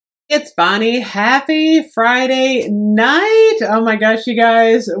It's Bonnie. Happy Friday night. Oh my gosh, you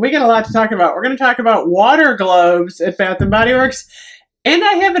guys, we got a lot to talk about. We're going to talk about water globes at Bath & Body Works. And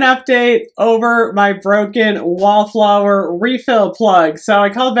I have an update over my broken wallflower refill plug. So I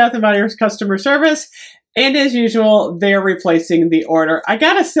called Bath & Body Works customer service, and as usual, they're replacing the order. I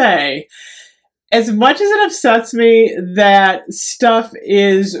gotta say, as much as it upsets me that stuff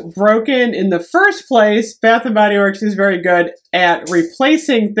is broken in the first place, Bath & Body Works is very good at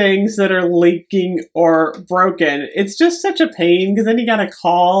replacing things that are leaking or broken. It's just such a pain because then you gotta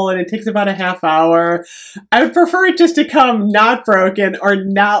call and it takes about a half hour. I would prefer it just to come not broken or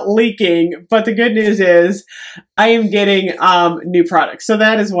not leaking, but the good news is I am getting new products. So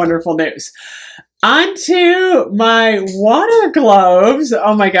that is wonderful news. On to my water globes.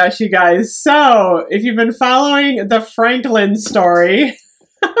 Oh my gosh, you guys. So if you've been following the Franklin story,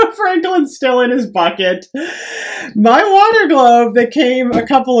 Franklin's still in his bucket. My water globe that came a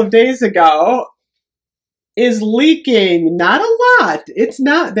couple of days ago is leaking. Not a lot. It's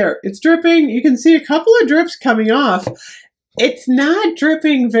not there. It's dripping. You can see a couple of drips coming off. It's not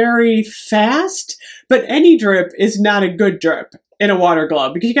dripping very fast, but any drip is not a good drip in a water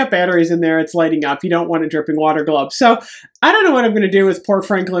globe because you got batteries in there, it's lighting up. You don't want a dripping water globe. So I don't know what I'm going to do with poor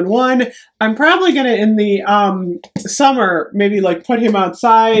Franklin 1. I'm probably going to, in the summer, maybe like put him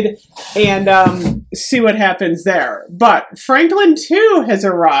outside and see what happens there. But Franklin 2 has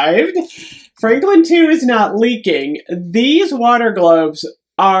arrived. Franklin 2 is not leaking. These water globes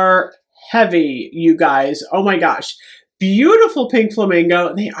are heavy, you guys. Oh my gosh. Beautiful pink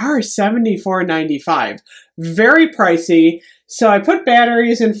flamingo. They are $74.95. Very pricey. So I put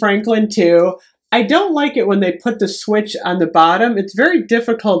batteries in Franklin 2. I don't like it when they put the switch on the bottom. It's very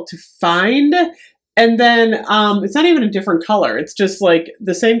difficult to find. And then it's not even a different color. It's just like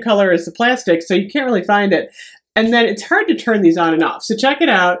the same color as the plastic, so you can't really find it. And then it's hard to turn these on and off. So check it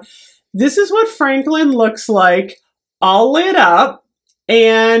out. This is what Franklin looks like, all lit up.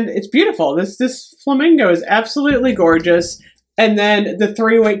 And it's beautiful. This flamingo is absolutely gorgeous. And then the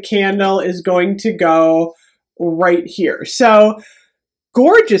 3-wick candle is going to go right here. So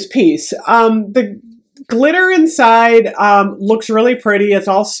gorgeous piece. The glitter inside looks really pretty. It's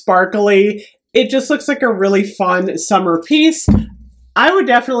all sparkly. It just looks like a really fun summer piece. I would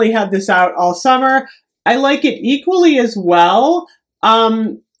definitely have this out all summer. I like it equally as well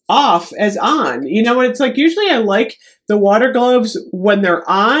off as on. You know what it's like? Usually I like the water globes when they're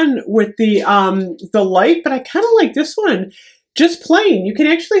on with the light, but I kind of like this one just plain. You can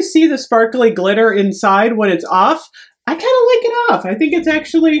actually see the sparkly glitter inside when it's off. I kind of like it off. I think it's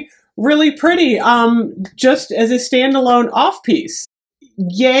actually really pretty just as a standalone off piece.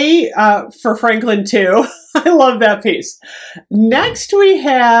 Yay for Franklin 2. I love that piece. Next we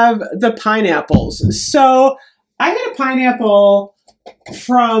have the pineapples. So I had a pineapple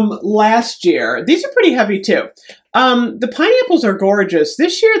from last year. These are pretty heavy too. The pineapples are gorgeous.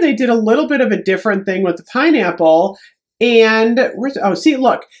 This year they did a little bit of a different thing with the pineapple. And where's, oh, see,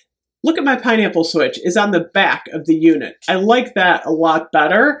 look at my pineapple switch is on the back of the unit. I like that a lot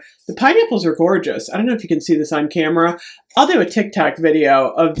better. The pineapples are gorgeous. I don't know if you can see this on camera. I'll do a TikTok video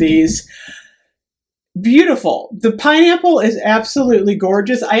of these. Beautiful. The pineapple is absolutely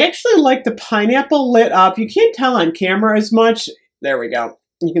gorgeous. I actually like the pineapple lit up. You can't tell on camera as much. There we go.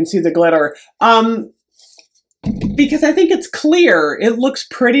 You can see the glitter. Because I think it's clear. It looks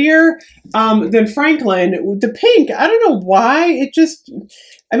prettier than Franklin. The pink, I don't know why. It just,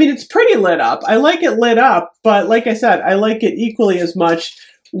 I mean, it's pretty lit up. I like it lit up, but like I said, I like it equally as much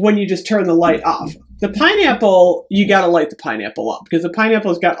when you just turn the light off. The pineapple, you got to light the pineapple up because the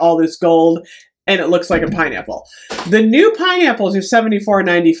pineapple's got all this gold and it looks like a pineapple. The new pineapples are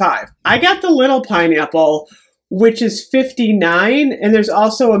 $74.95. I got the little pineapple, which is $59, and there's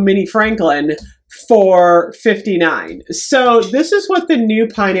also a mini Franklin for $59. So this is what the new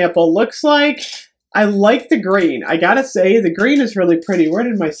pineapple looks like. I like the green. I gotta say, the green is really pretty. Where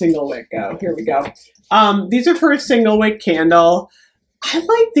did my single wick go? Here we go. These are for a single wick candle. I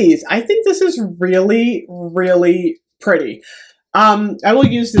like these. I think this is really, really pretty. I will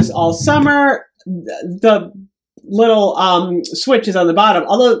use this all summer. The little switch is on the bottom.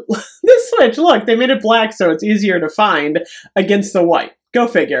 Although this switch, look, they made it black so it's easier to find against the white. Go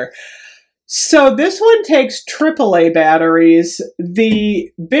figure. So this one takes AAA batteries. The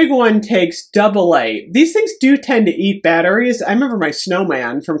big one takes AA. These things do tend to eat batteries. I remember my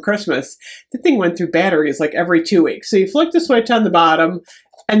snowman from Christmas. The thing went through batteries like every 2 weeks. So you flick the switch on the bottom,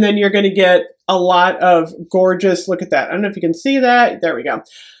 and then you're going to get a lot of gorgeous, look at that. I don't know if you can see that. There we go.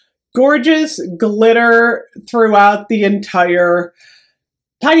 Gorgeous glitter throughout the entire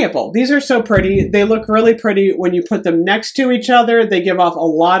pineapple. These are so pretty. They look really pretty when you put them next to each other. They give off a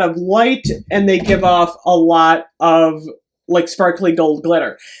lot of light and they give off a lot of like sparkly gold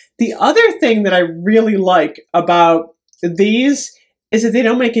glitter. The other thing that I really like about these is that they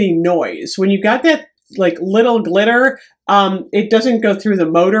don't make any noise. When you got that like little glitter, it doesn't go through the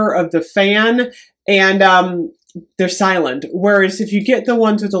motor of the fan, and they're silent. Whereas if you get the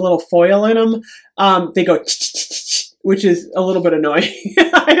ones with a little foil in them, they go which is a little bit annoying.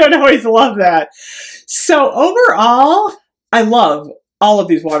 I don't always love that. So overall, I love all of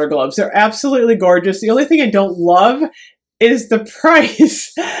these water globes. They're absolutely gorgeous. The only thing I don't love is the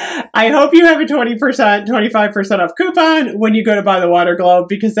price. I hope you have a 20%, 25% off coupon when you go to buy the water globe,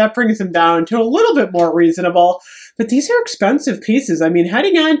 because that brings them down to a little bit more reasonable. But these are expensive pieces. I mean,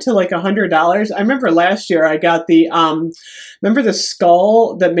 heading on to like $100. I remember last year I got the, remember the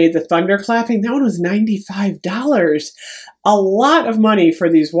skull that made the thunder clapping? That one was $95. A lot of money for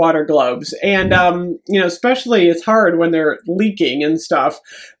these water globes. And, you know, especially it's hard when they're leaking and stuff.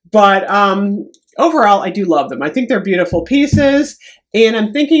 But, overall, I do love them. I think they're beautiful pieces, and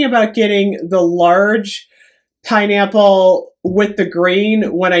I'm thinking about getting the large pineapple with the green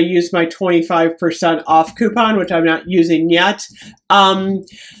when I use my 25% off coupon, which I'm not using yet. Online,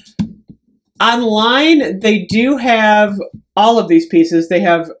 they do have all of these pieces. They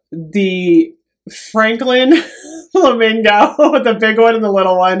have the Franklin Flamingo, the big one and the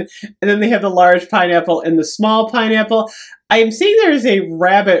little one, and then they have the large pineapple and the small pineapple. I am seeing there's a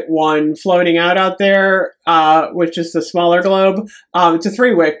rabbit one floating out there, which is the smaller globe. It's a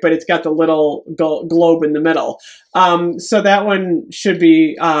 3-wick, but it's got the little globe in the middle. So that one should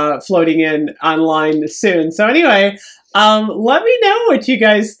be floating in online soon. So anyway, let me know what you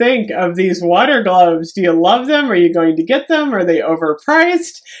guys think of these water globes. Do you love them? Are you going to get them? Are they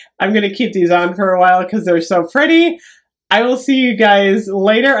overpriced? I'm going to keep these on for a while because they're so pretty. I will see you guys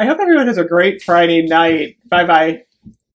later. I hope everyone has a great Friday night. Bye-bye.